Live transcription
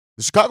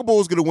The Chicago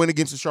Bulls get a win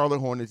against the Charlotte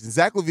Hornets, and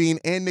Zach LaVine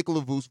and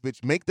Nikola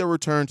Vucevic make their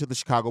return to the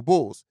Chicago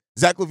Bulls.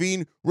 Zach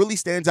LaVine really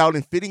stands out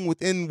in fitting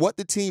within what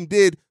the team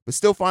did, but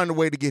still find a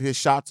way to get his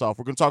shots off.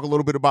 We're going to talk a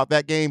little bit about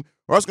that game.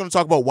 We're also going to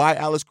talk about why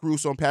Alex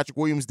Caruso and Patrick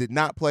Williams did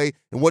not play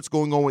and what's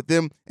going on with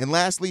them. And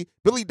lastly,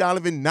 Billy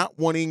Donovan not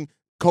wanting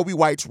Kobe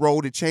White's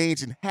role to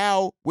change and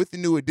how, with the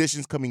new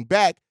additions coming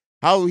back,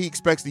 how he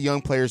expects the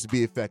young players to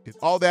be effective.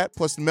 All that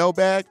plus the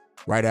mailbag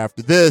right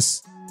after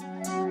this.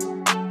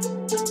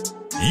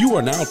 You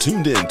are now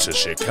tuned in to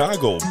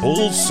Chicago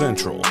Bulls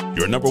Central,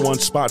 your number one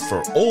spot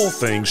for all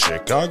things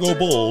Chicago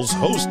Bulls,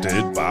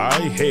 hosted by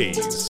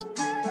Hayes.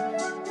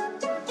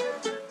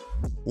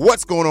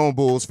 What's going on,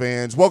 Bulls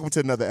fans? Welcome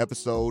to another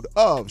episode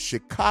of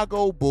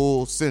Chicago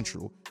Bulls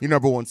Central, your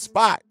number one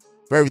spot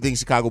for everything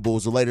Chicago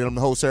Bulls related. I'm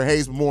the host, Sir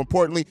Hayes, but more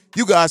importantly,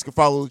 you guys can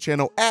follow the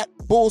channel at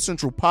Bulls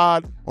Central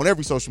Pod on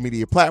every social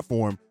media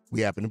platform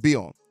we happen to be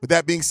on. With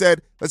that being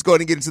said, let's go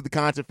ahead and get into the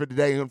content for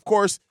today. And of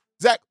course,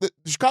 Zach, the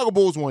Chicago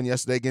Bulls won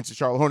yesterday against the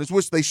Charlotte Hornets,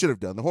 which they should have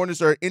done. The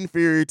Hornets are an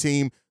inferior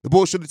team. The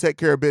Bulls should have taken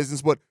care of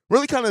business. But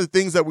really kind of the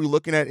things that we're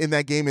looking at in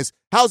that game is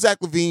how Zach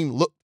LaVine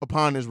looked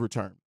upon his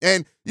return.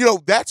 And,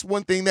 that's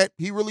one thing that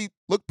he really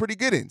looked pretty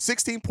good in.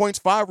 16 points,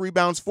 5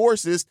 rebounds, 4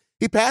 assists.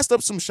 He passed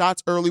up some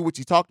shots early, which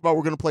he talked about.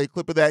 We're going to play a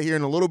clip of that here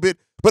in a little bit.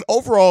 But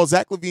overall,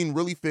 Zach LaVine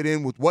really fit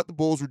in with what the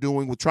Bulls were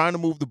doing, with trying to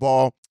move the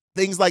ball,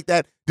 things like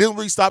that. Didn't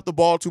really stop the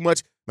ball too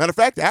much. Matter of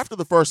fact, after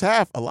the first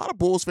half, a lot of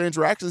Bulls fans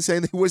were actually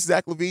saying they wish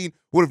Zach LaVine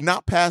would have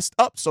not passed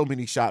up so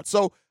many shots.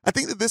 So I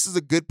think that this is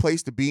a good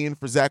place to be in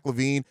for Zach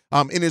LaVine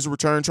in his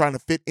return, trying to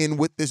fit in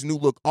with this new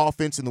look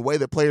offense and the way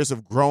that players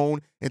have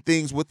grown and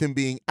things with him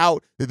being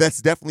out.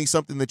 That's definitely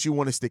something that you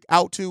want to stick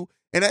out to.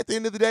 And at the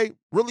end of the day,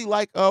 really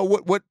like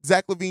what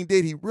Zach LaVine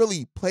did. He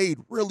really played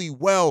really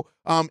well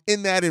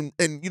in that and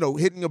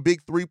hitting a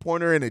big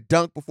three-pointer and a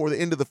dunk before the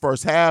end of the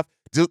first half.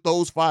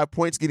 Those 5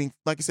 points, getting,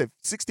 like I said,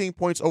 16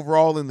 points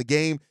overall in the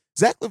game.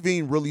 Zach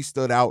LaVine really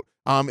stood out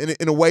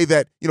in a way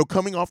that,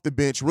 coming off the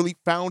bench, really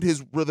found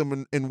his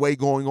rhythm and way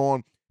going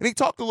on. And he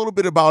talked a little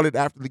bit about it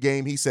after the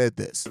game. He said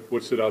this.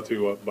 What stood out to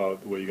you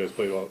about the way you guys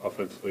played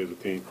offensively as a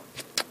team?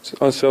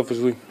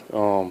 Unselfishly,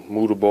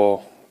 move the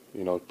ball,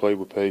 played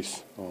with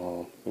pace,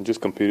 and just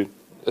competed.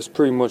 That's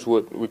pretty much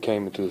what we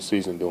came into the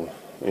season doing,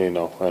 and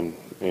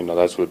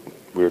that's what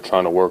we were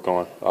trying to work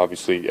on.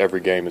 Obviously,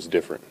 every game is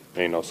different.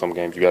 Some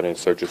games you got to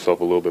insert yourself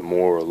a little bit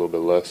more or a little bit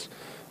less,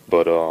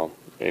 but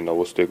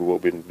we'll stick with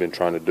what we've been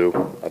trying to do.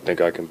 I think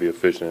I can be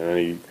efficient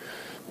in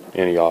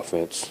any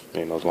offense.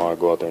 As long as I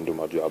go out there and do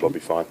my job, I'll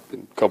be fine.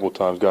 A couple of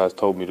times, guys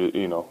told me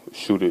to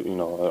shoot it.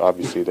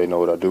 Obviously they know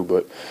what I do,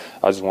 but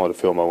I just wanted to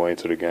feel my way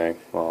into the game.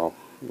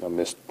 I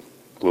missed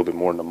a little bit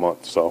more than a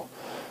month, so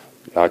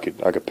I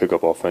could pick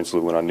up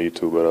offensively when I need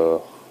to,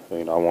 but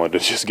I wanted to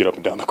just get up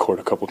and down the court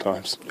a couple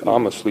times.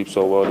 I'm asleep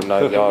so well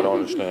tonight, y'all don't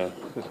understand.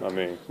 I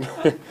mean,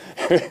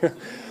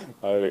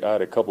 I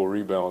had a couple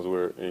rebounds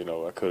where,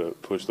 I could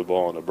have pushed the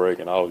ball on the break,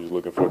 and I was just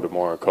looking for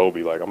DeMar and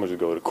Kobe. Like, I'm going to just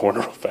go to the corner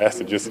real fast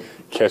and just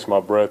catch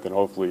my breath and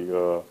hopefully,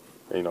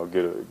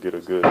 get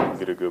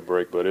a good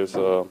break. But it's,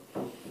 I'll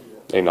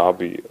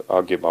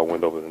get my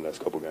wind over the next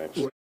couple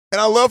games. And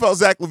I love how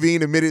Zach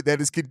LaVine admitted that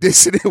his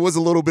conditioning was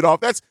a little bit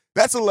off.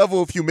 That's a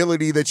level of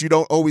humility that you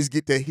don't always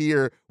get to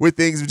hear with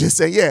things of just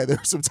saying, yeah, there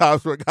are some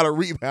times where I got a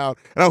rebound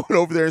and I went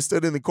over there and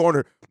stood in the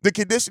corner. The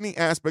conditioning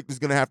aspect is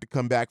going to have to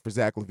come back for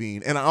Zach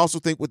LaVine. And I also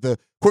think with the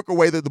quicker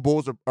way that the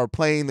Bulls are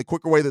playing, the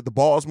quicker way that the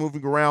ball is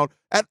moving around,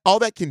 all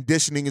that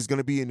conditioning is going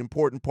to be an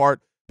important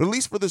part. But at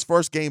least for this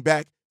first game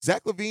back,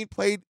 Zach LaVine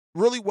played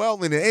really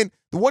well in it. And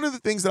one of the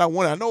things that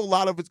I know a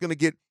lot of it's going to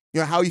get,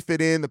 how he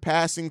fit in, the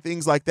passing,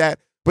 things like that.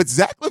 But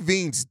Zach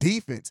LaVine's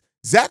defense,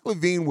 Zach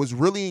LaVine was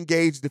really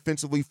engaged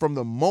defensively from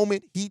the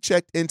moment he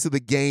checked into the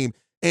game.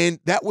 And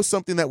that was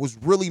something that was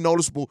really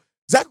noticeable.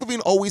 Zach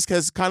LaVine always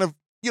has kind of,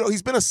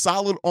 he's been a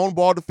solid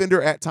on-ball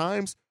defender at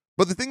times.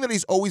 But the thing that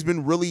he's always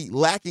been really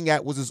lacking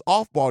at was his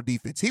off-ball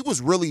defense. He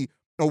was really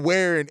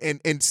aware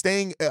and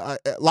staying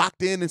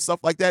locked in and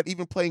stuff like that,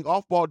 even playing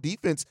off-ball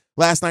defense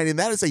last night. And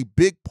that is a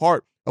big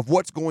part of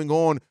what's going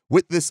on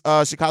with this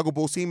Chicago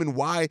Bulls team and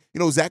why,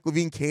 Zach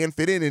LaVine can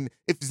fit in. And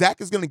if Zach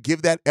is going to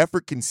give that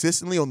effort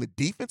consistently on the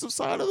defensive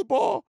side of the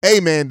ball, hey,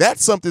 man,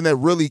 that's something that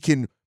really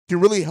can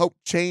really help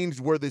change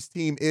where this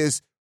team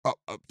is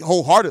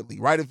wholeheartedly,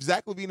 right? If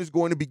Zach LaVine is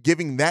going to be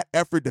giving that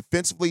effort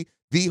defensively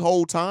the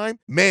whole time,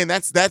 man,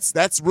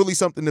 that's really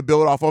something to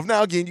build off of.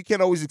 Now, again, you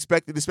can't always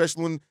expect it,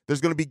 especially when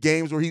there's going to be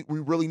games where we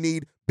really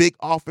need big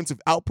offensive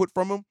output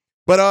from him.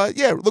 But,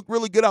 looked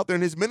really good out there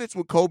in his minutes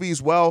with Kobe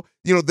as well,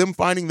 them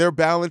finding their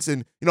balance.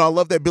 And, I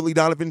love that Billy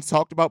Donovan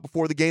talked about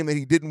before the game that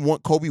he didn't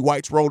want Kobe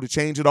White's role to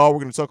change at all. We're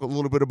going to talk a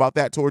little bit about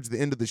that towards the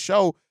end of the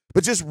show,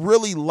 but just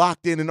really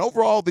locked in. And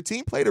overall, the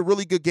team played a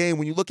really good game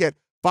when you look at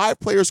 5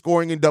 players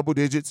scoring in double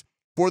digits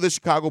for the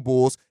Chicago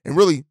Bulls. And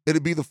really,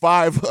 it'd be the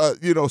 5,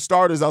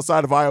 starters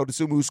outside of Ayo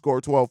Dosunmu who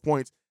scored 12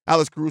 points.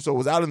 Alex Caruso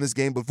was out in this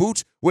game, but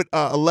Vooch with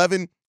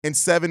 11, and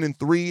 7 and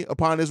 3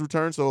 upon his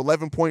return. So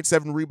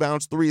 11.7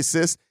 rebounds, 3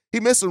 assists. He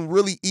missed some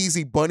really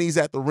easy bunnies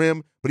at the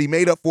rim, but he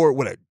made up for it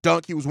with a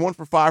dunk. He was 1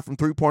 for 5 from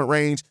 3-point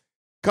range.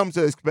 Come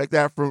to expect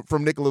that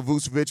from Nikola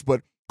Vucevic,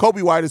 but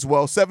Coby White as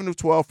well, 7 of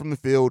 12 from the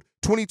field,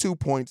 22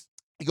 points.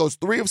 He goes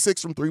 3 of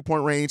 6 from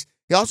 3-point range.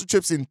 He also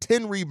chips in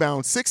 10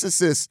 rebounds, 6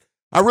 assists.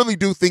 I really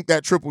do think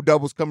that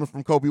triple-double is coming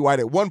from Coby White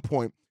at one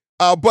point.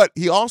 But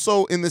he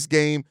also, in this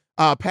game,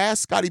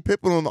 passed Scottie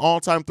Pippen on the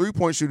all-time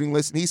three-point shooting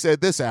list, and he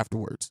said this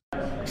afterwards.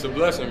 It's a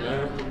blessing,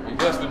 man. I'm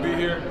blessed to be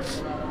here.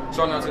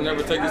 Try not to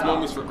never take these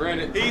moments for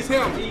granted. He's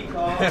him.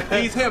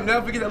 He's him.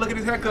 Never forget that. Look at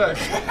his haircut.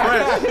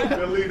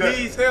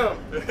 He's him.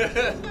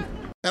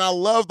 And I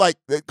love, like,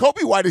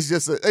 Coby White is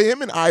just,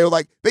 him and Ayo,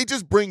 like, they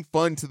just bring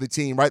fun to the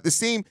team, right? This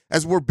team,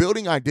 as we're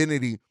building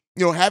identity,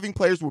 you know, having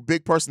players with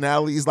big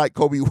personalities like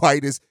Coby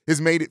White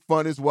has made it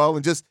fun as well.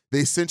 And just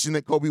the ascension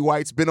that Coby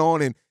White's been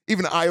on. And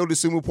even Ayo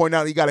DeSumo pointed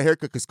out he got a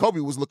haircut because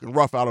Coby was looking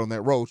rough out on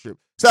that road trip.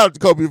 Shout out to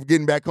Coby for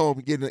getting back home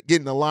and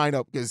getting the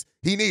lineup because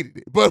he needed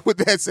it. But with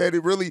that said,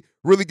 it really,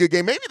 really good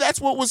game. Maybe that's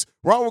what was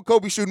wrong with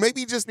Coby shooting.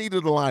 Maybe he just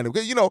needed a lineup.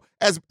 Because, you know,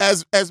 as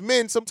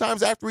men,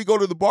 sometimes after we go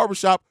to the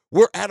barbershop,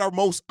 we're at our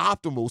most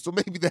optimal. So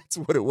maybe that's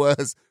what it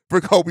was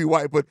for Coby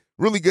White. But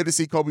really good to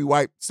see Coby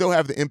White still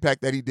have the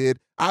impact that he did.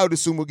 Ayo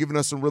DeSumo giving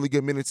us some really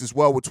good minutes as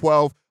well with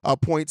 12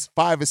 points,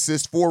 5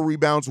 assists, 4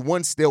 rebounds,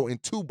 1 steal,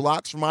 and 2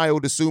 blocks from Ayo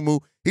DeSumo.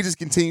 He just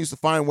continues to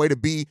find a way to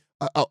be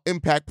an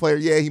impact player.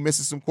 Yeah, he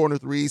misses some corner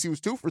threes. He was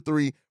 2 for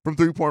 3 from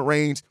 3-point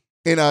range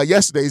in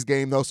yesterday's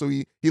game, though. So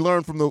he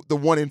learned from the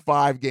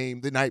 1-5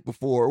 game the night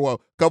before, well,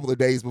 a couple of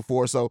days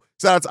before. So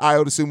shout out to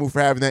Ayo DeSumo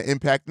for having that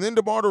impact. And then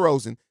DeMar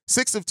DeRozan,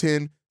 6 of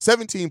 10,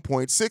 17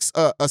 points, 6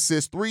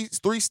 assists,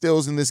 3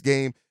 steals in this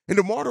game. And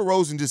DeMar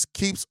DeRozan just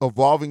keeps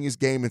evolving his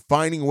game and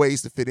finding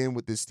ways to fit in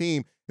with this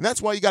team. And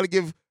that's why you got to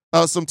give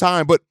some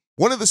time. But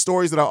one of the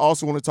stories that I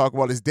also want to talk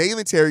about is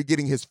Dalen Terry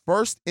getting his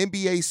first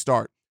NBA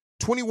start,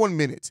 21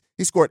 minutes.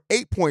 He scored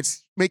 8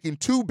 points, making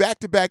 2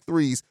 back-to-back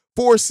threes,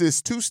 4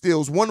 assists, 2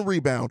 steals, 1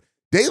 rebound.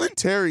 Dalen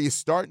Terry is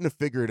starting to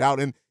figure it out.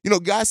 And, you know,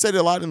 guys said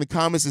a lot in the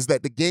comments is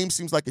that the game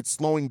seems like it's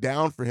slowing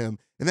down for him.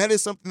 And that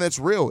is something that's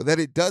real, that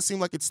it does seem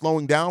like it's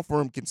slowing down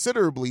for him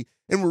considerably.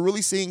 And we're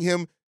really seeing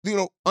him, you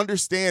know,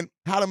 understand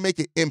how to make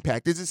an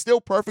impact. Is it still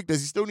perfect?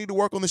 Does he still need to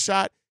work on the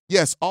shot?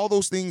 Yes, all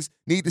those things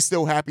need to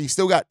still happen. He's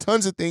still got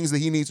tons of things that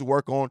he needs to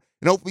work on.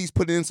 And hopefully he's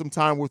putting in some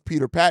time with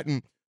Peter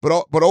Patton.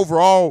 But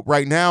overall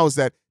right now is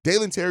that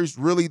Dalen Terry's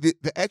really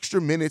the extra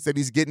minutes that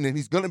he's getting, and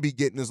he's going to be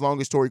getting as long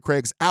as Torrey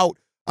Craig's out.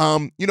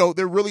 You know,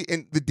 they're really,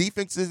 and the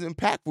defense is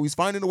impactful. He's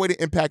finding a way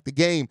to impact the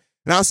game.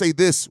 And I'll say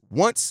this,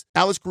 once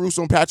Alex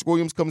Caruso and Patrick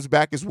Williams comes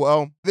back as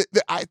well,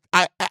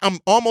 I'm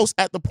almost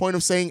at the point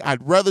of saying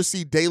I'd rather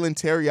see Dalen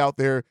Terry out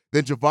there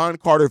than Javon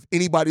Carter if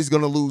anybody's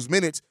going to lose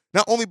minutes,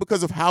 not only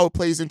because of how it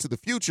plays into the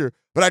future,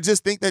 but I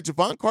just think that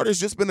Javon Carter's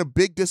just been a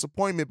big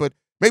disappointment. But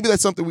maybe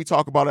that's something we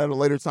talk about at a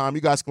later time.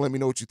 You guys can let me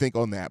know what you think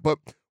on that. But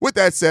with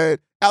that said,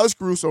 Alex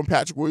Caruso and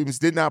Patrick Williams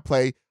did not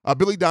play.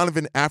 Billy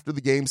Donovan after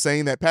the game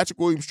saying that Patrick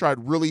Williams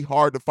tried really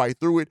hard to fight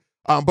through it,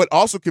 but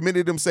also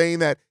commended him, saying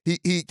that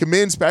he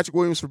commends Patrick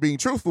Williams for being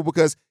truthful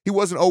because he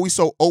wasn't always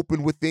so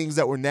open with things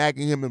that were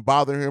nagging him and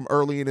bothering him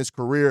early in his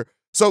career.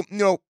 So, you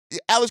know,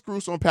 Alex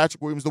Caruso and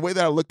Patrick Williams, the way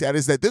that I looked at it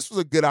is that this was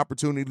a good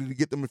opportunity to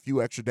get them a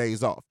few extra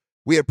days off.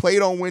 We had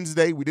played on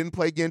Wednesday. We didn't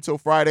play again until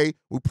Friday.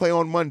 We play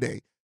on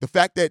Monday. The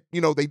fact that,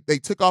 you know, they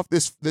took off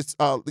this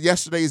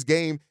yesterday's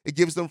game, it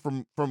gives them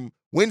from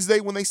Wednesday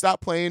when they stop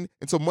playing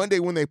until Monday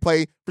when they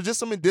play for just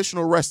some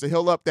additional rest to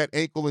heal up that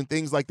ankle and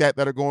things like that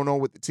are going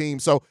on with the team.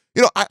 So,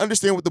 you know, I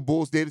understand what the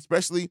Bulls did,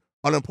 especially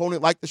on an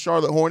opponent like the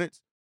Charlotte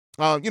Hornets.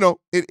 You know,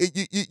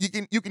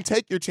 you can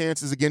take your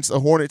chances against a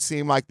Hornets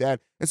team like that.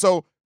 And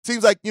so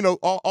seems like, you know,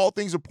 all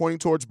things are pointing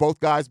towards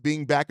both guys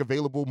being back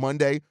available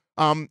Monday,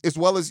 as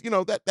well as, you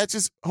know, that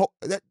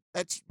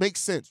makes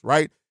sense,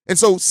 right? And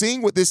so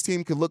seeing what this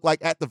team can look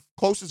like at the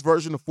closest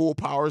version of full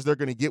powers they're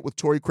going to get with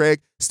Torrey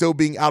Craig still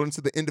being out into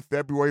the end of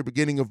February,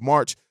 beginning of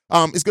March,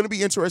 is going to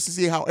be interesting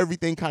to see how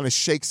everything kind of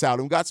shakes out.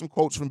 And we got some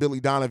quotes from Billy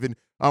Donovan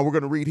we're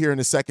going to read here in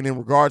a second in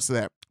regards to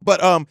that.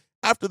 But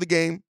after the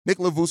game,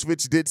 Nikola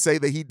Vucevic did say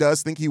that he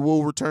does think he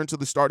will return to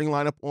the starting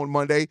lineup on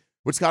Monday,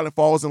 which kind of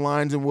falls in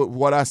line with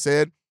what I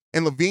said.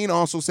 And LaVine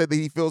also said that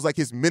he feels like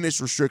his minutes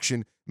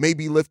restriction may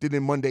be lifted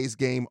in Monday's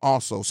game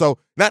also. So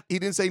he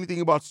didn't say anything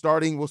about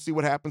starting. We'll see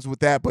what happens with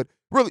that. But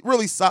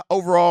really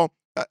overall,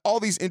 all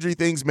these injury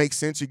things make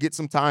sense. You get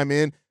some time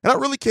in. And I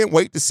really can't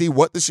wait to see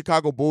what the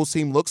Chicago Bulls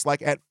team looks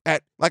like at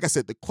like I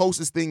said, the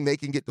closest thing they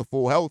can get to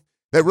full health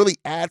that really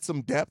adds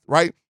some depth,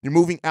 right? You're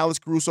moving Alex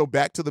Caruso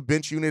back to the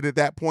bench unit at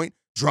that point.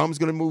 Drum's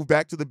going to move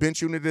back to the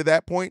bench unit at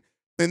that point.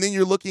 And then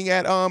you're looking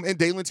at and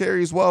Dalen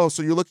Terry as well.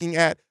 So you're looking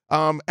at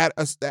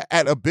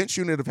a bench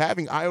unit of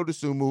having Ayo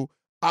DeSumo,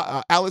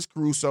 Alex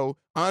Caruso,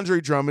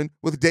 Andre Drummond,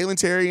 with Dalen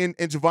Terry and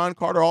Javon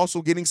Carter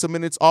also getting some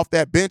minutes off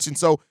that bench. And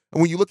so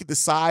when you look at the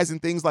size and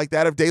things like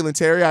that of Dalen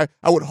Terry, I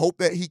would hope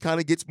that he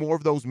kind of gets more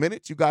of those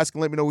minutes. You guys can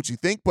let me know what you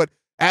think. But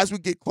as we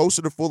get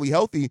closer to fully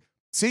healthy,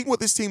 seeing what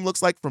this team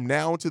looks like from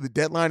now until the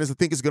deadline I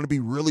think is going to be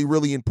really,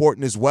 really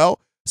important as well.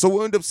 So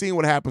we'll end up seeing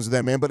what happens with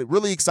that, man. But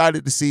really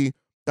excited to see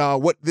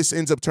what this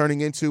ends up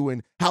turning into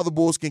and how the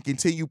Bulls can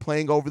continue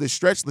playing over this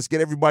stretch. Let's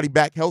get everybody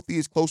back healthy,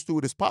 as close to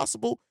it as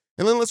possible,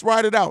 and then let's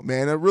ride it out,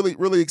 man. I'm really,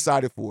 really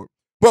excited for it.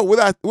 But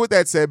with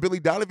that said, Billy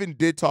Donovan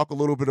did talk a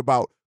little bit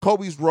about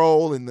Kobe's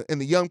role and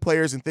the young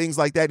players and things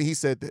like that, and he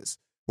said this.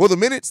 Well, the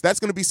minutes, that's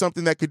going to be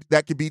something that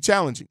could be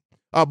challenging.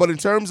 But in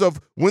terms of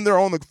when they're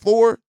on the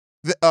floor,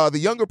 the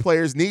younger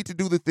players need to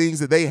do the things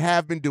that they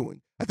have been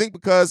doing. I think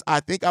because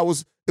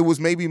it was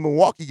maybe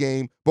Milwaukee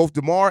game, both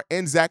DeMar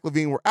and Zach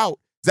LaVine were out.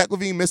 Zach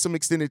LaVine missed some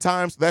extended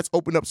time, so that's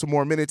opened up some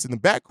more minutes in the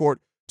backcourt.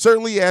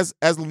 Certainly, as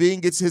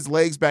LaVine gets his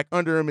legs back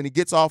under him and he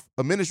gets off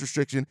a minutes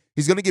restriction,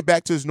 he's going to get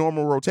back to his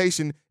normal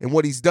rotation and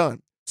what he's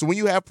done. So when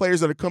you have players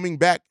that are coming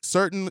back,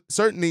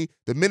 certainly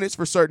the minutes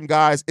for certain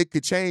guys, it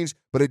could change,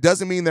 but it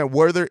doesn't mean that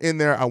where they're in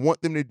there, I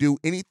want them to do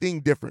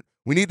anything different.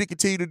 We need to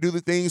continue to do the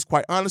things,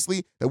 quite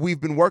honestly, that we've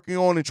been working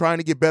on and trying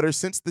to get better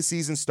since the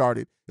season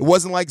started. It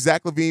wasn't like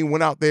Zach LaVine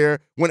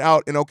went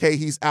out and, okay,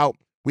 he's out.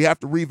 We have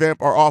to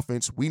revamp our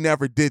offense. We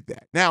never did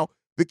that. Now,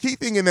 the key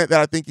thing in that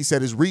I think he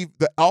said is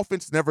the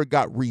offense never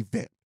got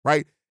revamped,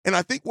 right? And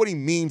I think what he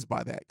means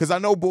by that, because I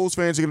know Bulls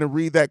fans are going to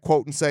read that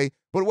quote and say,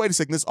 but wait a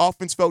second, this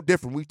offense felt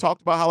different. We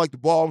talked about how like the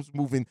ball was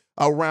moving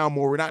around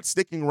more. We're not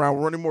sticking around.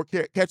 We're running more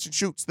catch and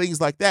shoots, things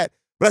like that.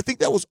 But I think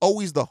that was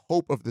always the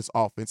hope of this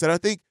offense. And I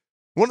think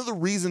one of the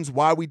reasons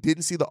why we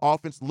didn't see the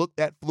offense look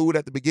that fluid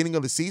at the beginning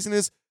of the season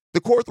is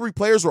the core three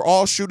players were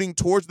all shooting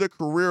towards their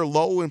career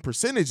low in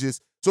percentages,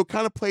 so it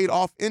kind of played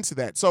off into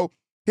that. So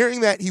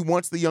hearing that he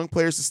wants the young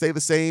players to stay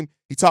the same,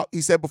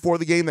 he said before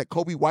the game that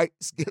Kobe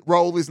White's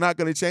role is not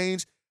going to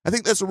change. I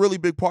think that's a really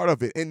big part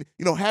of it. And,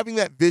 having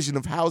that vision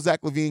of how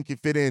Zach LaVine can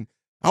fit in,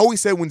 I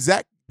always said when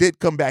Zach did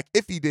come back,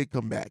 if he did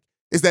come back,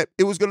 is that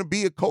it was going to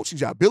be a coaching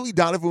job. Billy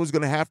Donovan was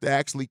going to have to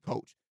actually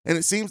coach. And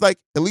it seems like,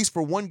 at least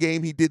for one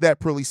game, he did that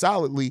pretty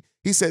solidly.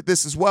 He said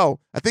this as well.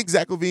 I think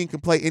Zach LaVine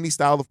can play any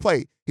style of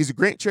play. He's a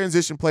great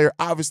transition player.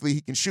 Obviously,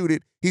 he can shoot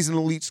it. He's an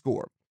elite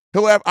scorer.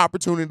 He'll have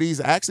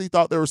opportunities. I actually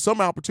thought there were some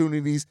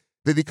opportunities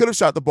that he could have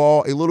shot the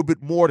ball a little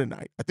bit more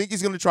tonight. I think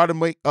he's going to try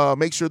to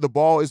make sure the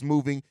ball is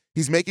moving.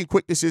 He's making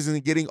quick decisions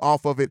and getting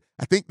off of it.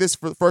 I think this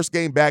for the first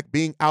game back,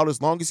 being out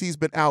as long as he's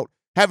been out,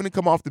 having to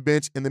come off the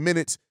bench and the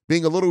minutes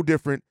being a little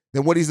different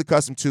than what he's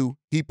accustomed to,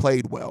 he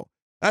played well.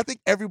 And I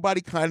think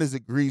everybody kind of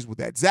agrees with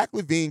that. Zach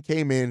LaVine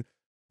came in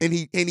and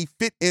he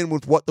fit in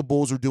with what the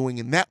Bulls were doing,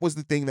 and that was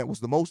the thing that was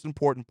the most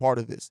important part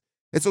of this.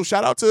 And so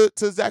shout out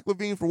to Zach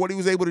LaVine for what he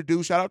was able to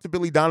do. Shout out to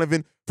Billy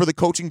Donovan for the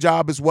coaching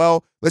job as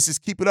well. Let's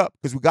just keep it up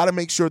because we got to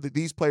make sure that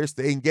these players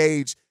stay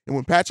engaged. And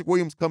when Patrick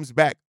Williams comes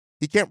back,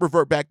 he can't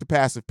revert back to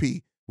passive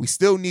P. We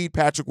still need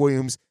Patrick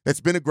Williams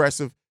that's been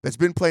aggressive, that's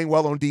been playing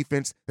well on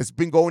defense, that's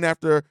been going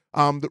after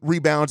the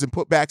rebounds and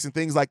putbacks and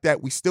things like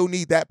that. We still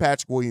need that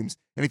Patrick Williams.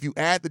 And if you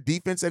add the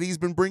defense that he's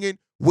been bringing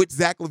with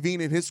Zach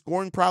LaVine and his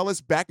scoring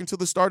prowess back into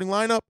the starting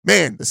lineup,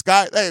 man,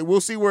 we'll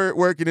see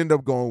where it can end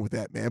up going with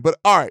that, man. But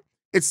all right.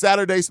 It's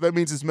Saturday, so that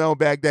means it's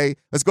Mailbag Day.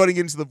 Let's go ahead and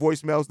get into the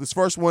voicemails.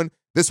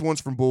 This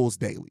one's from Bulls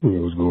Daily. Hey,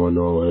 what's going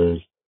on,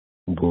 Ash?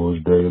 Bulls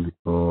Daily.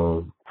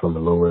 From the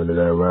lower end of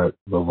that rack,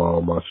 love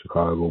all my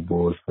Chicago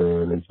Bulls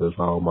fan and just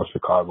all my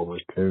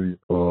Chicagoans, period.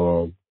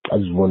 I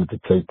just wanted to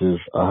take this.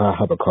 I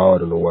haven't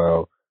called in a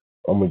while.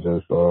 I'm going to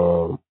just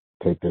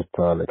take this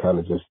time to kind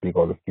of just speak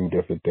on a few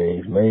different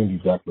things,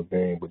 mainly Zach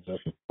LaVine, but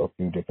just a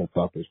few different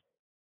topics.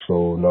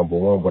 So, number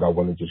one, what I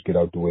want to just get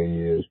out the way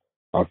is,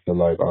 I feel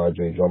like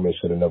Andre Drummond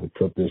should have never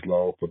took this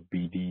long for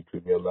BD to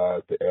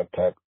realize the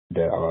impact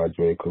that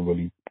Andre could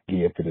really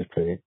give to this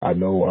team. I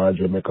know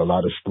Andre make a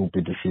lot of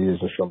stupid decisions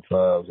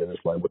sometimes, and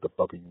it's like, what the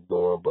fuck are you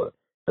doing? But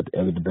at the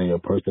end of the day, a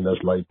person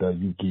that's like that,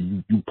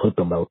 you put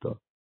them out there.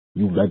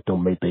 You let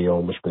them make their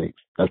own mistakes.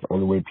 That's the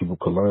only way people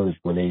can learn is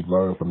when they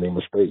learn from their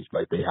mistakes.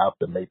 Like, they have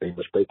to make their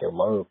mistake and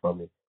learn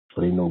from it so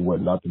they know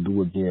what not to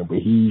do again. But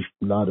he's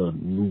not a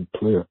new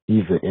player.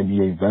 He's an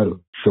NBA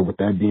veteran. So with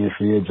that being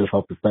said, just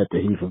off the fact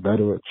that he's a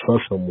veteran,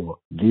 trust him more.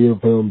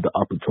 Give him the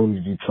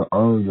opportunity to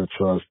earn your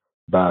trust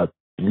by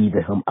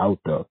leaving him out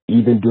there.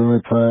 Even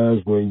during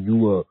times when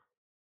you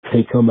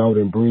take him out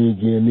and bring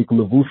in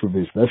Nikola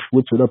Vucevic, let's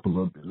switch it up a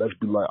little bit. Let's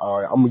be like,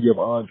 all right, I'm going to give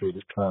Andre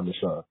this time to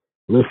shine.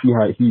 Let's see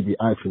how he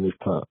reacts in this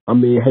time. I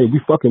mean, hey,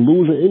 we fucking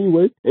losing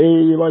anyway.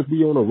 Ain't like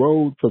we on a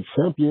road to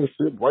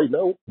championship right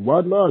now. Why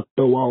not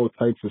throw all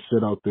types of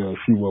shit out there and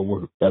see what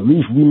works? At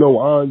least we know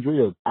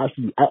Andre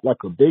actually act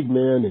like a big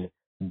man and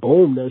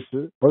boom that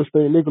shit. First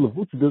thing Nikola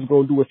Vucevic is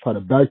going to do is try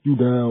to back you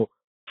down,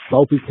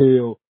 soft as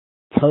hell,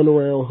 turn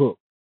around hook.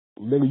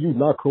 Nigga, you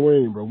not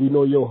Kareem, bro. We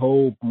know your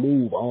whole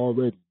move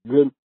already.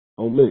 Good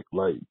on Nick.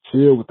 Like,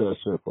 chill with that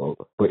shit, bro.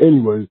 But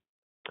anyway,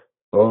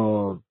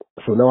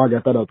 so now I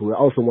got that out the way.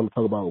 I also want to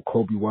talk about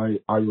Kobe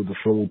White, Ayo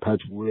Dosunmu,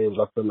 Patrick Williams.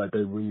 I feel like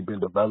they've really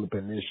been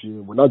developing this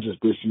year. Well, not just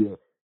this year.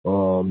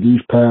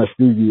 These past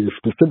few years,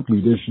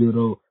 specifically this year,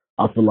 though,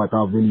 I feel like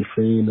I've really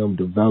seen them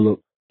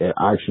develop and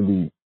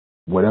actually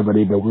whatever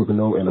they've been working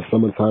on in the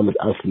summertime is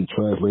actually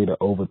translated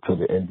over to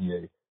the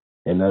NBA.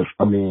 And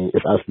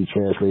it's actually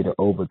translated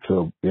over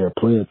to their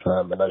playing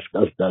time, and that's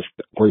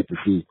great to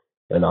see.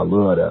 and I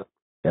love that.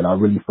 And I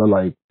really feel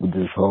like with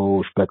this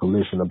whole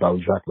speculation about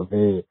Zach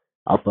LaVine,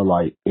 I feel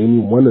like any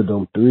one of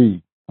them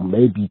three,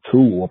 maybe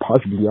two or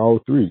possibly all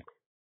three,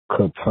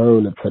 could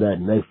turn into that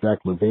next Zach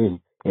LaVine.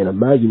 And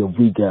imagine if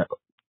we got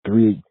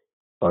three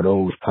of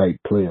those type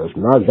players,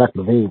 not Zach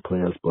LaVine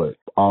players, but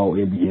all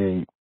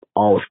NBA,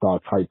 all-star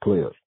type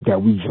players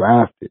that we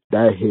drafted.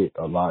 That hit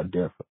a lot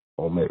different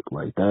on Mick.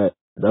 Like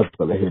that's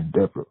going to hit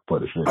different for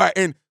the shit. All right,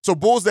 and so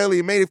Bulls Daily,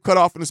 it may have cut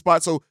off in the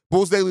spot. So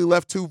Bulls Daily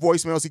left 2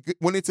 voicemails. He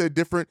went into a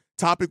different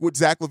topic with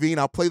Zach LaVine.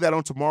 I'll play that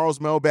on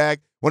tomorrow's mailbag.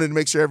 Wanted to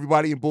make sure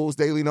everybody in Bulls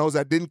Daily knows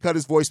I didn't cut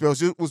his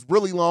voicemails. It was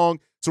really long,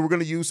 so we're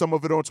going to use some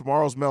of it on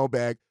tomorrow's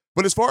mailbag.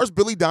 But as far as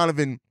Billy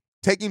Donovan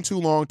taking too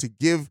long to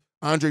give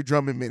Andre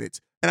Drummond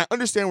minutes, and I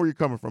understand where you're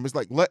coming from. It's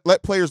like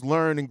let players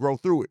learn and grow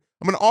through it.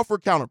 I'm going to offer a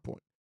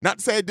counterpoint. Not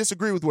to say I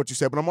disagree with what you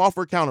said, but I'm going to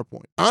offer a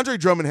counterpoint. Andre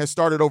Drummond has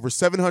started over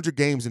 700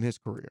 games in his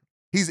career.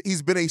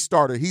 He's been a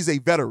starter. He's a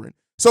veteran.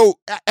 So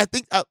I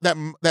think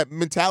that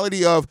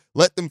mentality of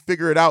let them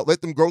figure it out,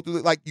 let them grow through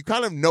it. Like you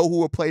kind of know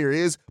who a player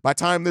is by the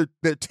time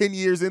they're 10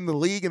 years in the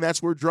league, and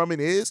that's where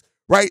Drummond is,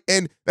 right?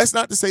 And that's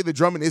not to say that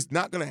Drummond is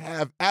not going to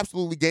have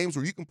absolutely games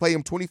where you can play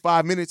him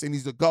 25 minutes and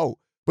he's a go.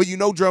 But you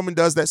know Drummond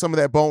does some of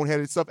that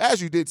boneheaded stuff,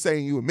 as you did say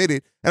and you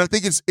admitted. And I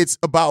think it's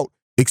about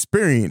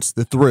experience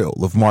the thrill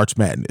of March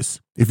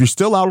Madness. If you're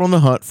still out on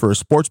the hunt for a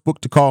sports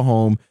book to call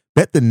home,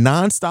 bet the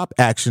nonstop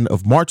action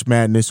of March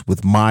Madness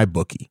with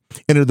MyBookie.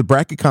 Enter the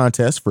bracket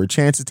contest for a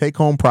chance to take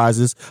home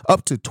prizes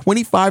up to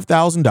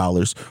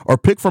 $25,000 or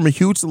pick from a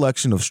huge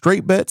selection of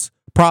straight bets,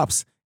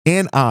 props,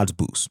 and odds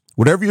boosts.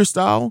 Whatever your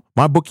style,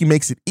 MyBookie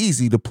makes it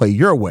easy to play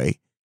your way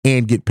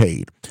and get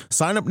paid.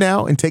 Sign up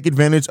now and take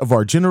advantage of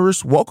our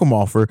generous welcome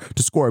offer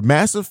to score a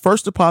massive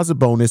first deposit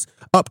bonus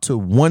up to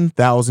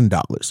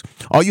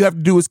 $1,000. All you have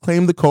to do is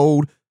claim the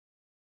code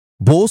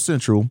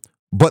BULLCENTRAL.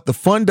 But the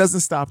fun doesn't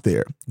stop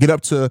there. Get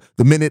up to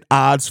the minute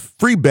odds,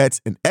 free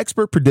bets, and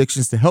expert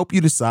predictions to help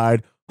you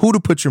decide who to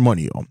put your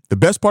money on. The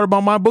best part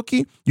about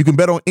MyBookie, you can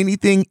bet on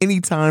anything,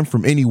 anytime,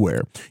 from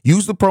anywhere.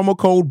 Use the promo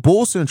code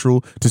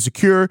BULLCENTRAL to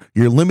secure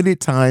your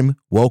limited time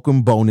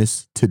welcome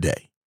bonus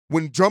today.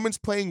 When Drummond's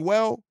playing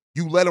well,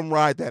 you let him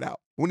ride that out.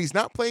 When he's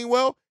not playing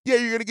well, yeah,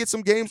 you're going to get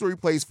some games where he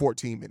plays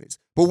 14 minutes.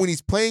 But when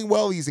he's playing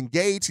well, he's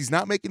engaged, he's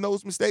not making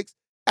those mistakes,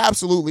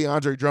 absolutely,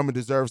 Andre Drummond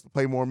deserves to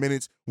play more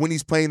minutes when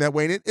he's playing that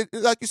way. And it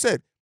like you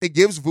said, it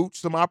gives Vooch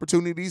some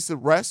opportunities to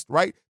rest,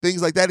 right?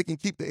 Things like that. It can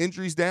keep the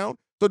injuries down.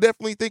 So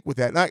definitely think with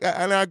that.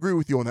 And I agree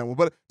with you on that one.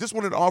 But just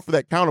wanted to offer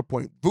that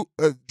counterpoint.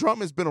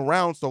 Drummond's been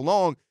around so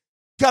long,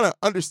 kind of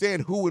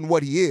understand who and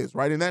what he is,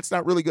 right? And that's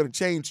not really going to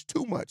change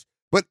too much.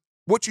 But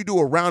what you do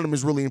around him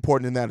is really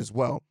important in that as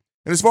well.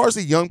 And as far as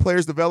the young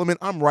players' development,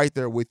 I'm right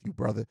there with you,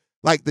 brother.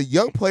 Like the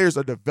young players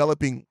are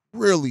developing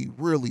really,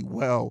 really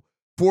well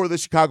for the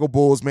Chicago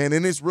Bulls, man,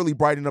 and it's really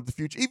brightening up the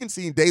future. Even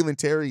seeing Dalen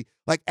Terry,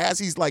 like as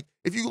he's like,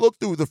 if you look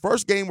through the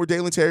first game where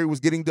Dalen Terry was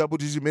getting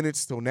double-digit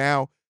minutes till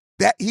now,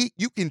 that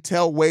you can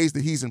tell ways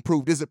that he's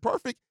improved. Is it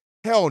perfect?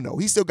 Hell no.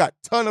 He's still got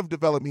a ton of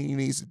development he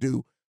needs to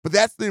do. But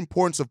that's the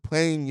importance of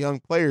playing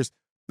young players.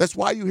 That's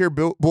why you hear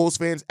Bulls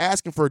fans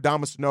asking for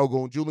Adama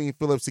Sanogo and Julian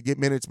Phillips to get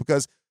minutes,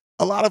 because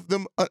a lot of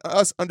them,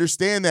 us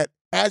understand that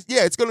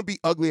it's going to be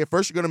ugly at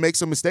first. You're going to make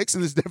some mistakes,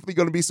 and there's definitely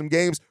going to be some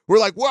games where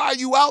we're like, why are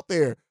you out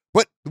there?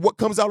 But what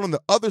comes out on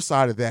the other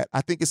side of that, I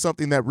think, is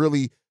something that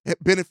really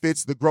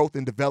benefits the growth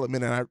and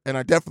development, and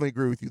I definitely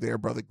agree with you there,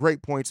 brother.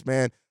 Great points,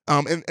 man.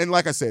 And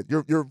like I said,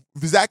 your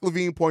Zach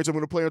LaVine points, I'm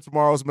going to play on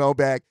tomorrow's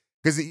mailbag,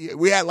 because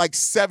we had like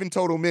 7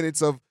 total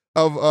minutes of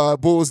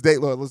Bulls Daily.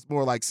 Well, it's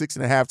more like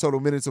 6.5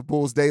 total minutes of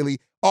Bulls Daily.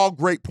 All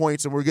great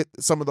points, and we'll get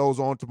some of those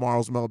on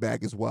tomorrow's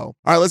mailbag as well.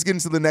 All right, let's get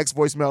into the next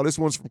voicemail. This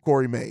one's from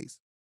Corey Mays.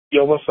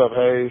 Yo, what's up,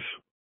 Hayes?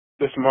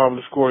 This is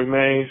Marvelous Corey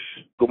Mays.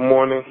 Good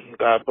morning.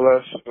 God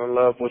bless. I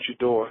love what you're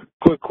doing.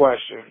 Quick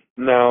question.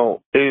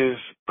 Now, is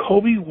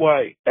Kobe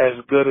White as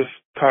good as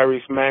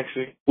Tyrese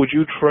Maxey? Would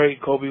you trade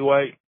Kobe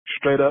White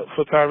straight up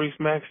for Tyrese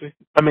Maxey?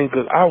 I mean,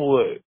 because I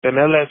would. And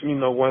that lets me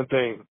know one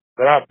thing,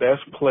 that our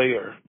best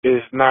player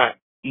is not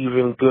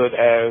even good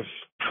as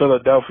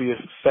Philadelphia's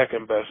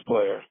second best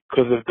player.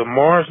 Because if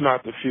DeMar's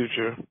not the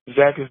future,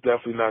 Zach is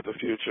definitely not the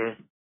future,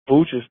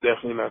 Vooch is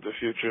definitely not the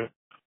future,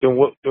 then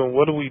what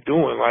are we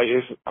doing? Like,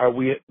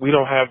 we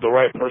don't have the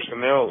right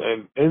personnel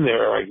in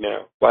there right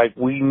now. Like,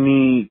 we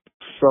need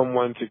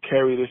someone to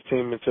carry this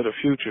team into the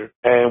future,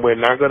 and we're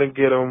not going to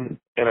get them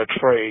in a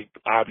trade,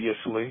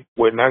 obviously.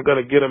 We're not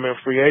going to get them in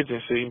free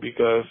agency,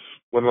 because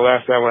when the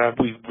last time have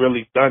we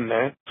really done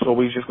that? So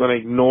we're just going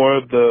to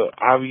ignore the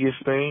obvious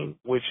thing,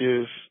 which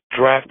is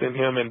drafting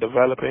him and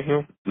developing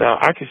him. Now,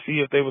 I can see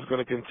if they was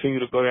going to continue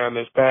to go down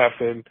this path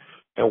and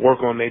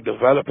work on their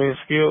developing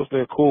skills,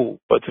 then cool.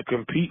 But to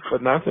compete for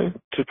nothing,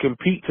 to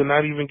compete to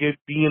not even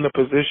be in a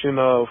position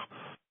of,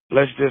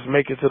 let's just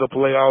make it to the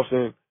playoffs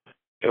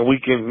and we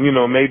can,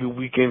 maybe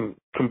we can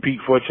compete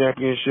for a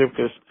championship,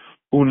 because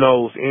who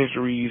knows,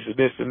 injuries and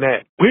this and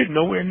that. We're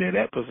nowhere near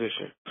that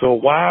position. So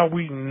why are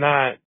we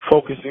not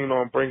focusing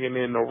on bringing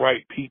in the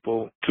right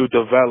people to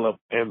develop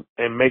and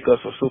make us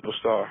a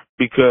superstar?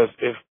 Because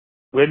if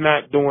we're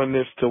not doing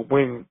this to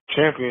win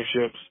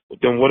championships,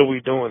 then what are we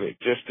doing it?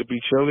 Just to be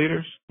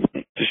cheerleaders?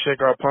 To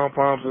shake our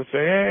pom-poms and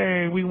say,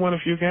 hey, we won a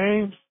few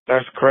games?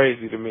 That's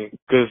crazy to me.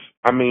 Because,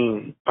 I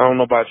mean, I don't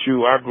know about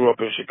you. I grew up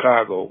in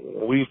Chicago.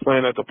 When we was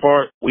playing at the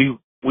park,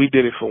 we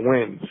did it for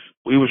wins.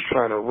 We was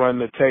trying to run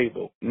the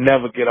table,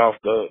 never get off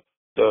the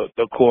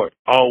court,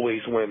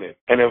 always winning.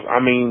 And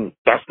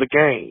that's the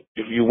game.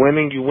 If you're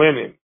winning, you're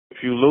winning. If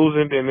you're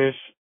losing, then it's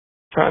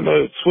time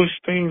to switch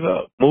things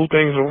up, move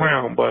things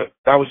around. But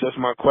that was just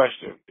my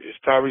question. Is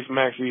Tyrese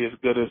Maxey as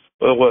good as,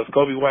 was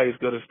Kobe White as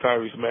good as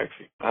Tyrese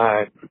Maxey?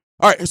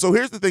 All right, so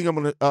here's the thing I'm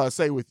going to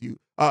say with you.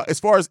 As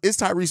far as is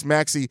Tyrese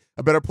Maxey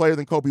a better player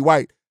than Kobe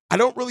White, I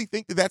don't really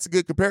think that that's a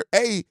good compare.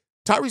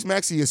 Tyrese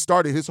Maxey has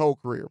started his whole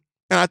career.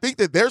 And I think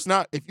that there's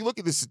not, if you look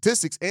at the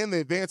statistics and the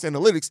advanced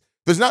analytics,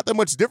 there's not that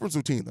much difference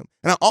between them.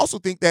 And I also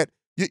think that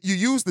you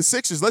use the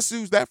Sixers. Let's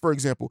use that, for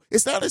example.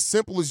 It's not as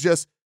simple as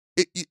just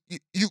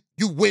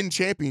you win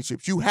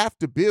championships. You have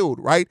to build,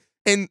 right?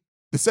 And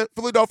the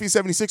Philadelphia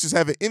 76ers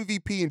have an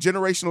MVP and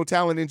generational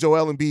talent in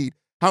Joel Embiid.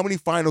 How many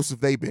finals have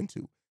they been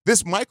to?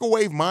 This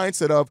microwave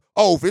mindset of,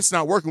 oh, if it's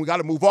not working, we got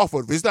to move off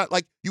of it. It's not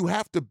like you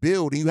have to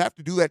build, and you have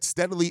to do that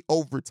steadily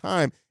over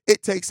time.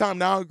 It takes time.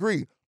 Now, I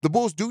agree. The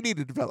Bulls do need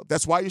to develop.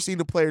 That's why you're seeing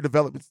the player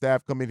development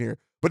staff come in here.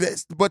 But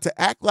to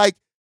act like,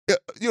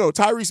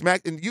 Tyrese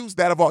Maxey, and use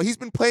that of all, he's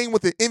been playing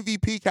with an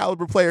MVP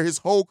caliber player his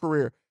whole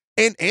career,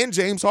 and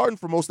James Harden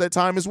for most of that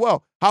time as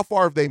well. How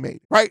far have they made,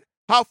 right?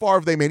 How far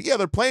have they made? Yeah,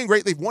 they're playing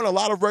great. They've won a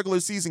lot of regular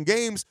season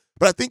games,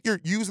 but I think you're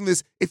using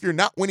this if you're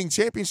not winning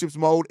championships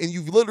mode, and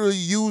you've literally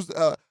used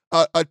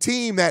a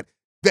team that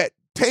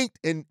tanked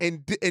and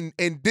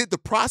did the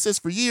process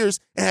for years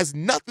and has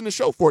nothing to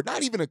show for it,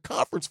 not even a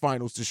conference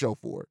finals to show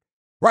for it,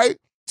 right?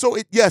 So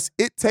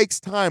it takes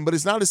time, but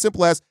it's not as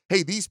simple as,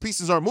 hey, these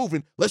pieces aren't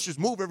moving, let's just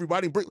move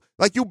everybody and bring.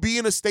 Like, you'll be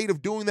in a state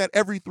of doing that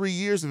every 3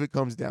 years if it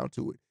comes down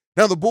to it.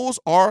 Now, the Bulls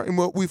are, and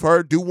what we've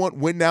heard, do want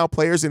win-now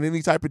players in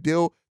any type of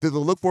deal that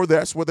they'll look for.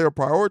 That's what they're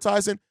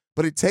prioritizing,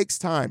 but it takes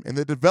time, and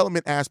the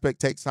development aspect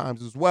takes time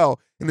as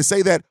well. And to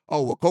say that,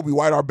 oh, well, Kobe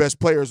White, our best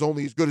player, is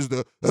only as good as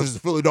the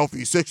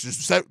Philadelphia Sixers,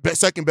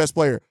 second best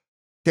player.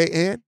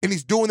 Okay, and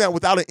he's doing that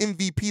without an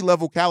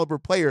MVP-level caliber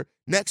player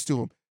next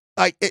to him.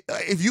 Like,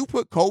 if you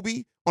put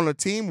Kobe on a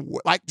team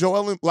like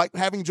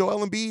having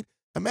Joel Embiid,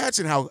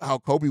 imagine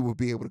how Kobe would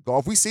be able to go.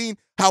 If we've seen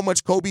how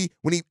much Kobe,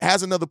 when he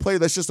has another player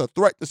that's just a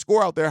threat to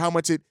score out there, how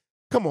much it,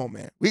 come on,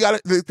 man.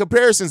 The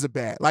comparisons are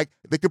bad. Like,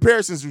 the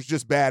comparisons was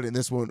just bad in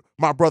this one,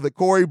 my brother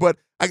Corey. But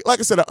like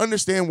I said, I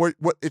understand what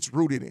it's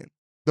rooted in.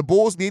 The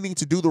Bulls needing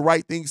to do the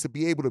right things to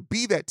be able to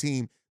be that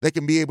team that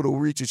can be able to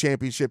reach a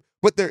championship.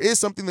 But there is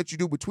something that you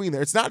do between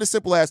there. It's not as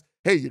simple as,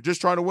 hey, you're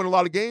just trying to win a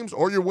lot of games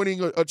or you're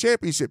winning a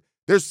championship.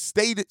 There's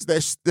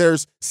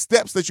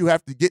steps that you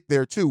have to get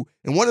there too.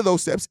 And one of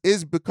those steps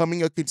is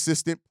becoming a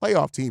consistent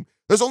playoff team.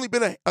 There's only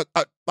been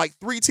like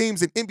 3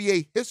 teams in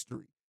NBA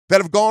history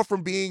that have gone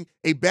from being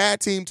a bad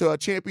team to a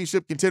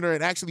championship contender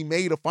and actually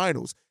made a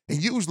finals.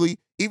 And usually,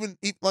 even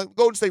like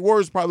Golden State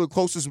Warriors probably the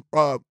closest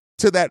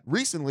to that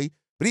recently,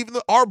 but even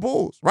our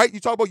Bulls, right? You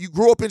talk about you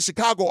grew up in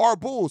Chicago, our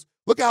Bulls.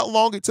 Look how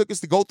long it took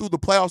us to go through the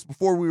playoffs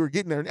before we were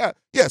getting there. Yeah,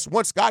 yes,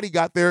 once Scottie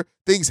got there,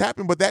 things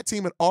happened, but that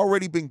team had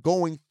already been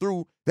going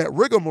through that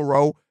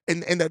rigmarole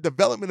and that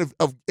development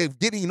of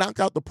getting knocked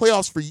out the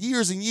playoffs for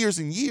years and years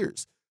and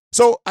years.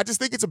 So I just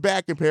think it's a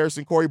bad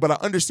comparison, Corey, but I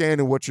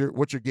understand what you're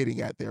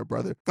getting at there,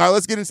 brother. All right,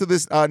 let's get into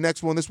this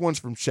next one. This one's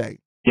from Shay.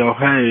 Yo,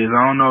 Hayes,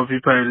 I don't know if you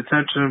paid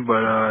attention,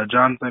 but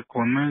Jonathan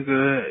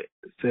Kuminga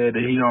said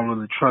that he don't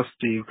really trust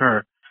Steve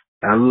Kerr.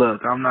 Now,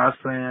 look, I'm not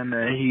saying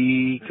that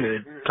he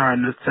could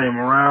turn this team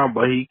around,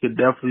 but he could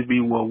definitely be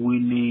what we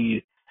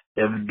need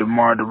if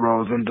DeMar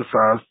DeRozan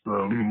decides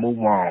to move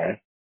on.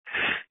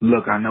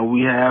 Look, I know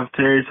we have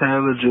Terry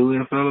Taylor,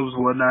 Julian Phillips,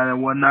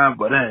 whatnot,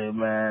 but hey,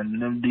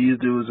 man, these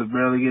dudes are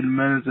barely getting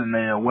minutes and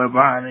they are way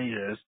behind the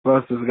years.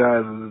 Plus, this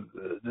guy is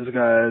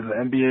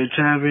an NBA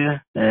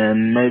champion,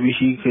 and maybe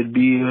he could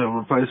be a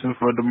replacement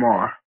for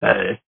DeMar.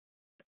 Hey,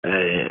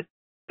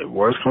 if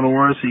worst come to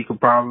worst, he could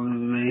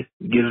probably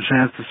get a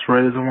chance to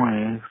spread his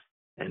wings.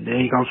 And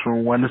then he comes from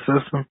a winning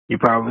system. He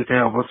probably can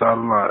help us out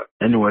a lot.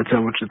 Anyway, tell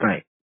me what you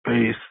think.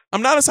 Peace.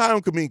 I'm not as high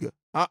on Kuminga.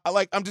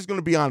 I'm just going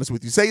to be honest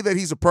with you. Say that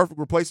he's a perfect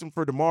replacement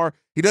for DeMar.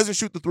 He doesn't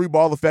shoot the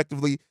 3-ball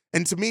effectively.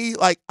 And to me,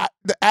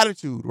 the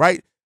attitude,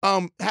 right?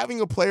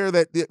 Having a player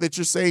that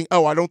you're saying,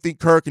 oh, I don't think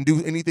Kerr can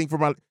do anything for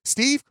my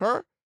Steve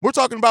Kerr. We're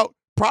talking about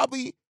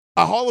probably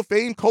a Hall of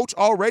Fame coach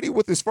already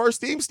with his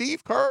first team,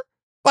 Steve Kerr.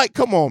 Like,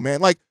 come on, man.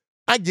 Like,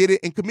 I get it,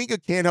 and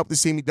Kuminga can help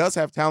this team. He does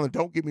have talent.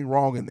 Don't get me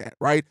wrong in that,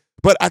 right?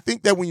 But I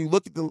think that when you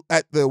look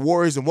at the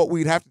Warriors and what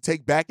we'd have to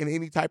take back in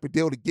any type of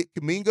deal to get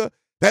Kuminga,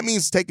 that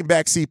means taking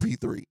back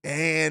CP3.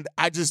 And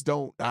I just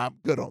don't. I'm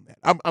good on that.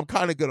 I'm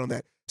kind of good on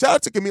that. Shout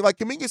out to Kuminga. Like,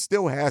 Kuminga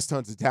still has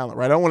tons of talent,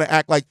 right? I don't want to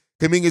act like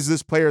Kuminga is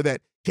this player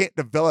that can't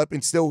develop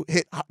and still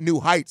hit new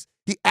heights.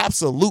 He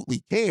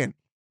absolutely can.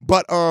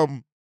 But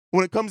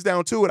when it comes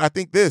down to it, I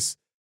think this,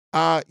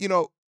 I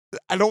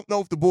don't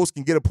know if the Bulls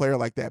can get a player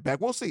like that back.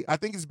 We'll see. I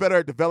think it's better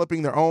at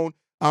developing their own.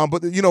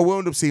 But we'll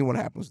end up seeing what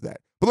happens with that.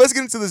 But let's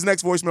get into this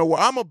next voicemail where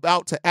I'm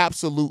about to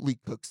absolutely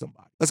cook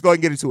somebody. Let's go ahead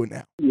and get into it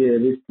now. Yeah,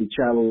 this is the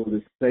Child of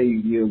the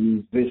Savior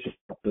musician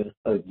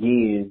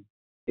again.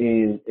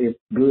 And it's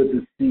good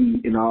to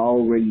see, and I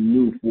already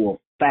knew for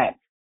a fact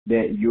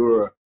that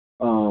your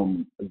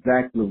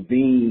Zach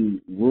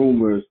LaVine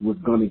rumors was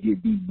going to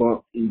get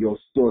debunked and your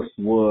source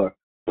were,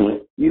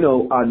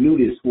 I knew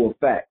this for a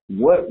fact.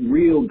 What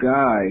real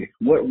guy,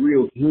 what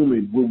real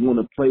human would want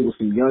to play with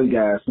some young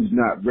guys who's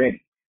not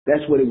ready?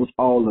 That's what it was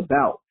all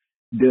about.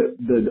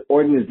 The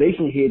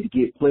organization had to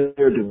get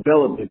player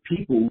development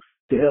people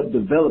to help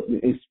develop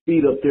and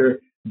speed up their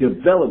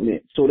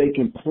development so they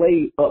can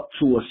play up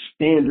to a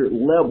standard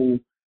level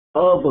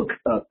of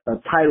a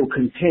title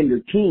contender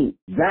team.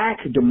 Zach,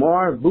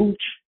 DeMar, Vooch,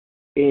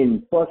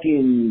 and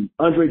fucking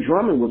Andre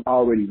Drummond was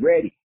already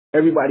ready.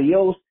 Everybody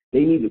else,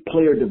 they needed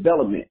player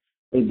development.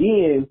 And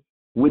then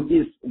with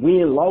this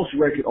win-loss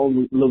record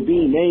on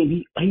LaVine's name,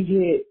 he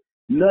had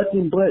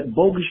nothing but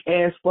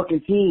bogus-ass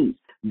fucking teams.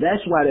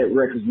 That's why that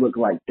records look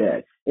like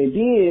that. And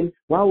then,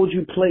 why would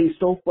you play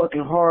so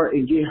fucking hard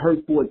and get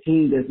hurt for a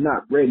team that's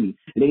not ready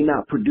and they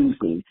not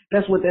producing?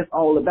 That's what that's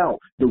all about.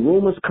 The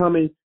rumors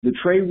coming, the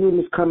trade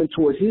rumors coming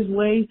towards his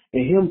way,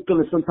 and him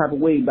feeling some type of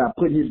way by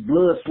putting his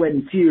blood, sweat,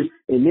 and tears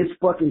in this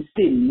fucking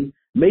city,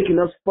 making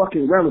us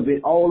fucking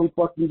relevant all them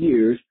fucking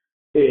years,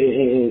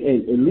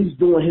 and at least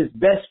doing his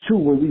best too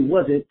when we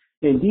wasn't.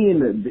 And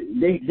then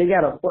they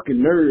got a fucking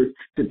nerve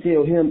to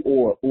tell him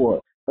or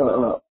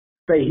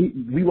say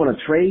we want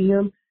to trade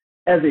him.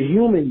 As a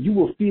human, you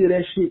will feel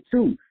that shit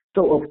too.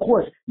 So of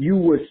course you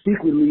would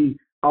secretly,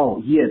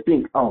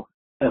 think,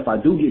 if I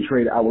do get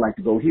traded, I would like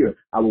to go here.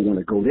 I would want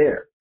to go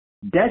there.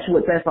 That's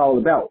what that's all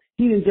about.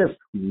 He didn't just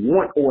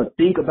want or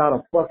think about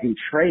a fucking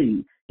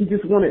trade. He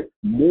just wanted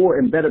more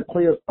and better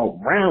players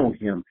around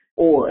him,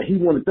 or he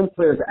wanted them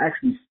players to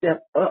actually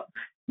step up.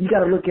 You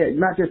got to look at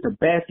not just the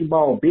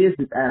basketball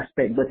business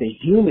aspect, but the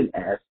human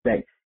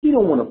aspect. He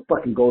don't want to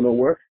fucking go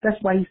nowhere. That's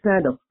why he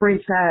signed a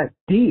franchise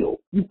deal.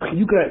 You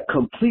got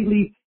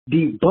completely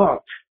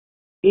debunked.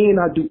 And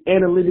I do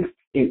analytics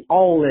and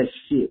all that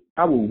shit.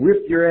 I will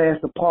rip your ass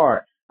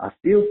apart. I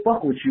still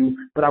fuck with you,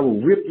 but I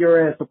will rip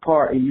your ass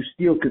apart, and you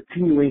still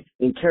continuing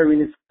and carrying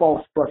this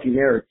false fucking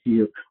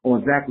narrative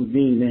on Zach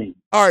LaVine's name.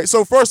 All right,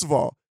 so first of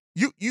all,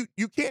 you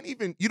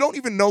don't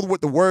even know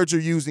what the words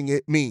you're using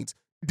it means.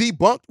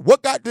 Debunked?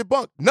 What got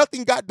debunked?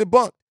 Nothing got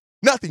debunked.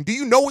 Nothing. Do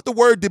you know what the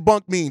word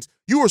debunk means?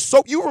 You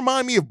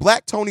remind me of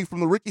Black Tony from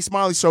the Ricky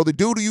Smiley Show, the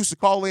dude who used to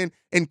call in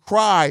and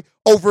cry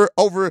over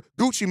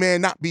Gucci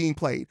Mane not being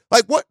played.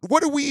 Like,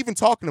 what are we even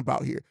talking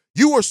about here?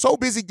 You are so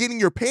busy getting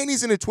your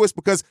panties in a twist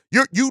because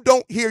you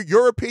don't hear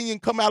your opinion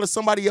come out of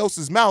somebody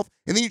else's mouth,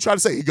 and then you try to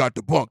say, it got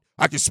debunked.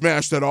 I can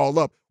smash that all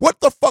up. What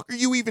the fuck are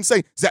you even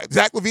saying?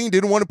 Zach LaVine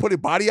didn't want to put his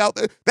body out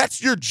there?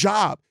 That's your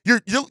job.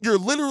 You're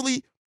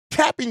literally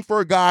capping for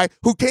a guy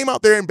who came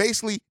out there and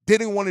basically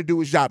didn't want to do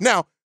his job.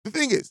 Now, the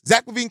thing is,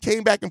 Zach LaVine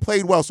came back and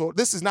played well, so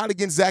this is not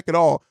against Zach at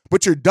all,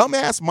 but your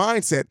dumbass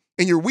mindset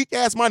and your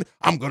weak-ass mind,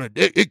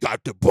 it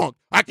got debunked.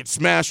 I can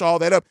smash all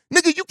that up.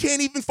 Nigga, you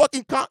can't even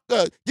fucking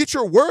get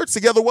your words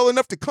together well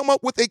enough to come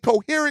up with a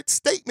coherent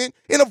statement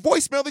in a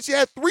voicemail that you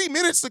had 3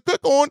 minutes to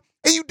cook on,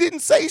 and you didn't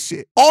say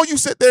shit. All you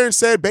sat there and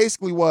said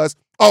basically was,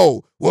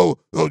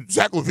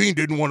 Zach LaVine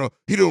didn't want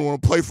to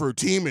play for a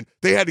team, and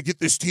they had to get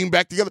this team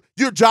back together.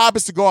 Your job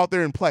is to go out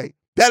there and play.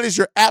 That is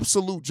your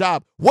absolute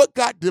job. What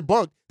got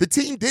debunked? The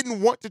team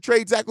didn't want to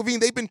trade Zach LaVine.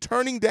 They've been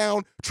turning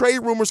down trade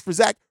rumors for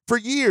Zach for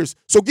years.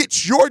 So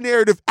get your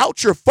narrative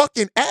out your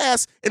fucking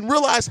ass and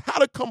realize how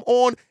to come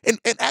on and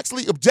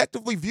actually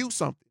objectively view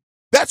something.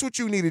 That's what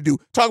you need to do.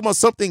 Talking about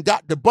something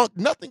got debunked.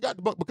 Nothing got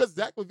debunked. Because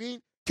Zach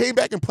LaVine came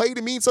back and played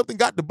and means something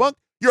got debunked,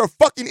 you're a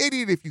fucking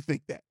idiot if you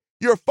think that.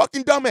 You're a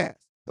fucking dumbass.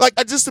 Like,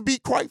 just to be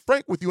quite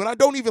frank with you, and I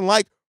don't even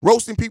like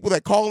roasting people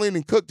that call in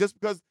and cook just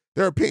because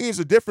their opinions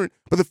are different.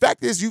 But the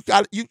fact is, you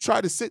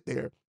try to sit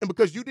there, and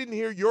because you didn't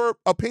hear your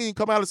opinion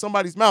come out of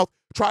somebody's mouth,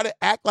 try to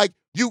act like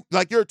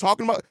you're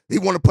talking about they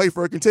want to play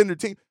for a contender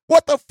team.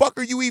 What the fuck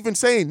are you even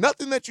saying?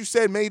 Nothing that you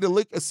said made a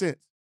lick of sense.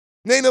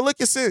 Made a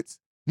lick of sense.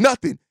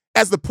 Nothing.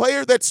 As the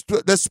player that's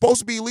supposed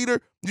to be a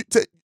leader,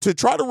 to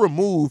try to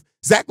remove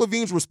Zach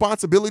LaVine's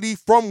responsibility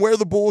from where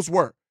the Bulls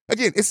were.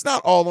 Again, it's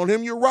not all on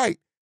him. You're right.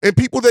 And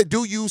people that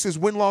do use his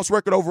win-loss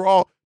record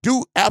overall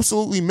do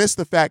absolutely miss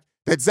the fact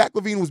that Zach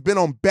LaVine has been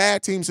on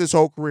bad teams his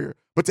whole career.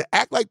 But to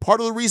act like part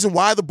of the reason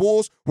why the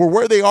Bulls were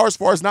where they are as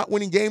far as not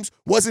winning games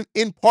wasn't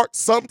in part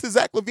some to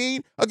Zach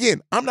LaVine,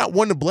 again, I'm not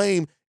one to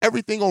blame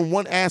everything on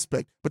one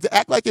aspect. But to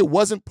act like it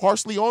wasn't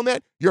partially on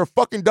that, you're a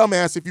fucking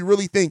dumbass if you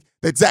really think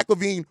that Zach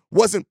LaVine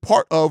wasn't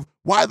part of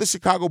why the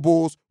Chicago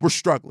Bulls were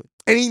struggling.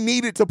 And he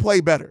needed to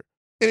play better.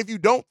 And if you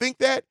don't think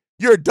that,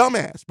 you're a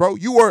dumbass, bro.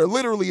 You are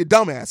literally a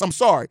dumbass. I'm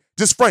sorry.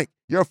 Just frank.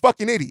 You're a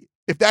fucking idiot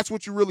if that's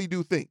what you really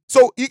do think.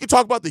 So you can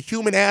talk about the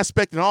human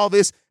aspect and all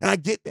this, and I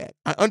get that.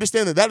 I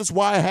understand that. That is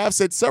why I have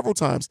said several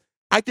times,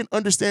 I can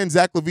understand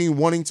Zach LaVine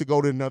wanting to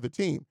go to another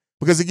team.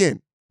 Because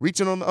again,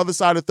 reaching on the other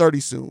side of 30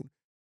 soon,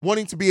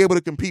 wanting to be able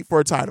to compete for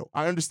a title.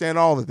 I understand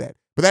all of that.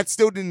 But that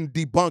still didn't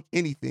debunk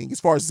anything as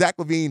far as Zach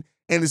LaVine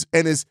and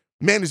his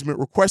management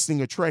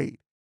requesting a trade.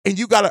 And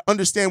you got to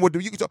understand what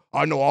you can tell.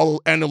 I know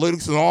all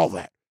analytics and all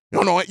that.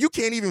 No, you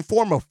can't even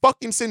form a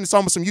fucking sentence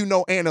on some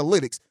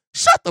analytics.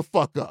 Shut the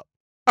fuck up.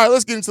 All right,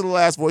 let's get into the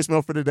last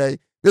voicemail for today.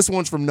 This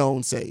one's from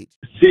Known Sage.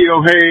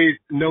 C.O. Hayes,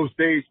 no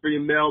stage for your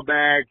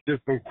mailbag.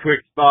 Just some quick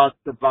thoughts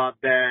about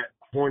that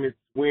Hornets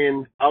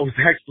win. I was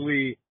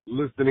actually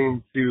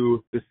listening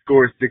to the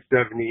Score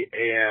 670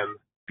 AM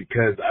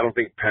because I don't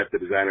think Pat the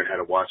Designer had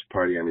a watch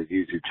party on his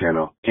YouTube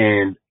channel.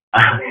 And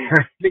I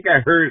think I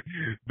heard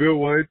Bill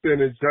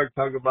Wellington and Chuck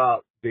talk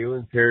about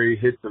Dalen Terry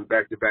hit some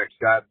back-to-back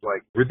shots.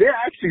 Like, were they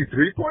actually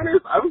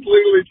three-pointers? I was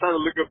literally trying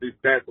to look up these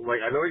stats. I'm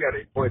like, I know he got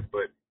 8 points,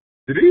 but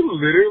did he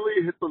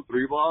literally hit some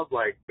three balls?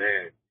 Like,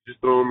 man, just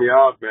throwing me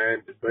off,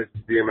 man. It's nice to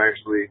see him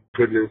actually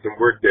putting in some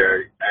work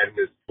there, adding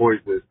his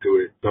poisonous to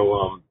it.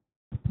 So,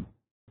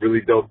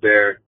 really dope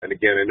there. And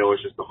again, I know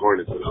it's just the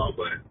Hornets and all,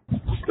 but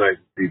it's nice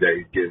to see that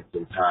he's getting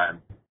some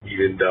time.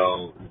 Even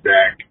though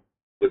Zach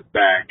was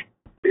back,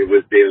 it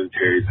was Dalen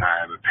Terry's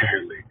time,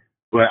 apparently.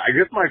 But I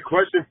guess my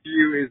question for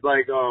you is,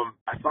 like,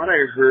 I thought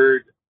I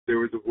heard there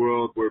was a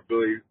world where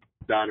Billy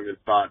Donovan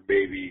thought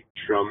maybe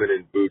Drummond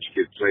and Vooch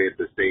could play at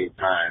the same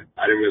time.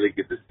 I didn't really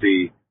get to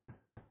see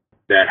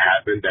that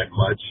happen that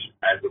much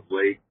as of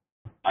late.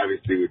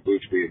 Obviously, with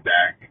Vooch being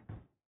back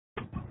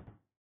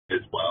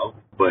as well.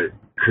 But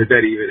could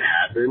that even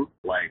happen,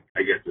 like,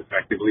 I guess,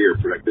 effectively or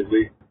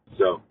productively?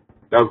 So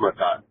that was my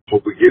thought.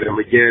 Hope we get him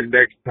again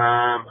next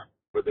time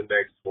for the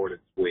next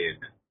Hornets win.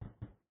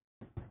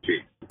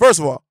 Peace. First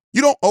of all,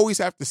 you don't always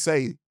have to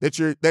say that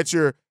you're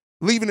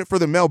leaving it for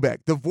the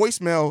mailbag. The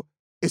voicemail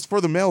is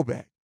for the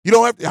mailbag. You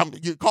don't have to.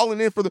 You're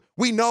calling in for the.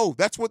 We know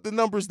that's what the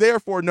number's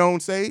there for. Known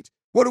Sage.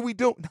 What are we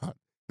doing? No,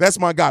 that's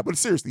my guy. But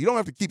seriously, you don't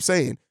have to keep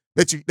saying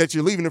that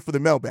you're leaving it for the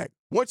mailbag.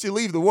 Once you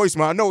leave the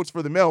voicemail, I know it's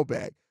for the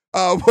mailbag.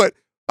 But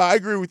I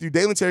agree with you.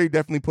 Dalen Terry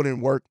definitely put in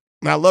work.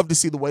 And I love to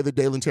see the way that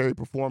Dalen Terry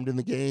performed in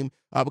the game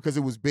because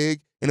it was big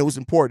and it was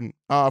important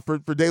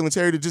for Dalen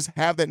Terry to just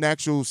have that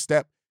natural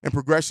step and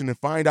progression and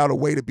find out a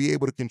way to be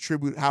able to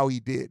contribute how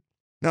he did.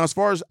 Now, as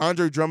far as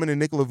Andre Drummond and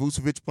Nikola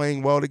Vucevic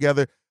playing well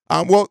together,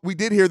 well, we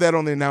did hear that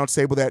on the announce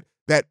table that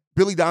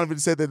Billy Donovan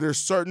said that there's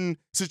certain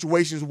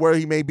situations where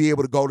he may be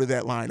able to go to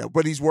that lineup,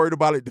 but he's worried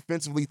about it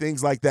defensively,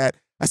 things like that.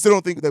 I still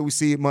don't think that we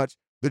see it much.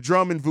 The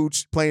Drummond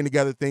Vooch playing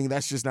together thing,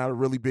 that's just not a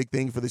really big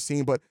thing for this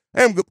team, but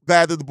I'm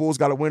glad that the Bulls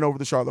got a win over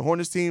the Charlotte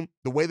Hornets team,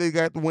 the way they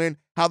got the win,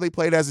 how they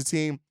played as a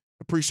team.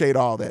 Appreciate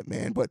all that,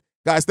 man. But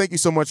guys, thank you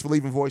so much for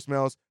leaving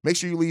voicemails. Make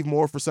sure you leave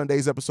more for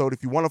Sunday's episode.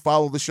 If you want to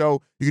follow the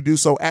show, you can do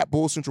so at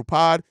Bull Central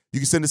Pod. You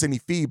can send us any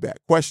feedback,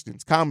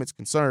 questions, comments,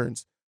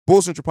 concerns,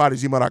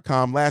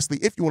 bullcentralpod@gmail.com. Lastly,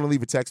 if you want to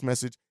leave a text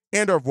message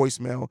and our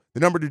voicemail, the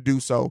number to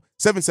do so,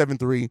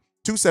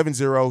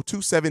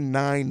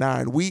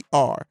 773-270-2799. We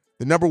are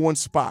the #1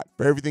 spot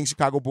for everything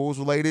Chicago Bulls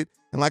related.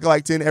 And like I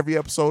like to end every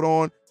episode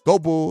on, go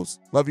Bulls.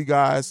 Love you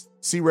guys.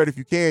 See red if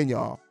you can,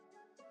 y'all.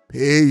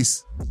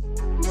 Peace.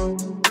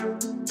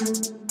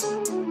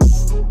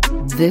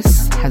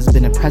 This has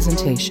been a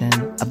presentation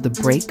of the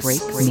Break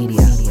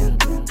Media.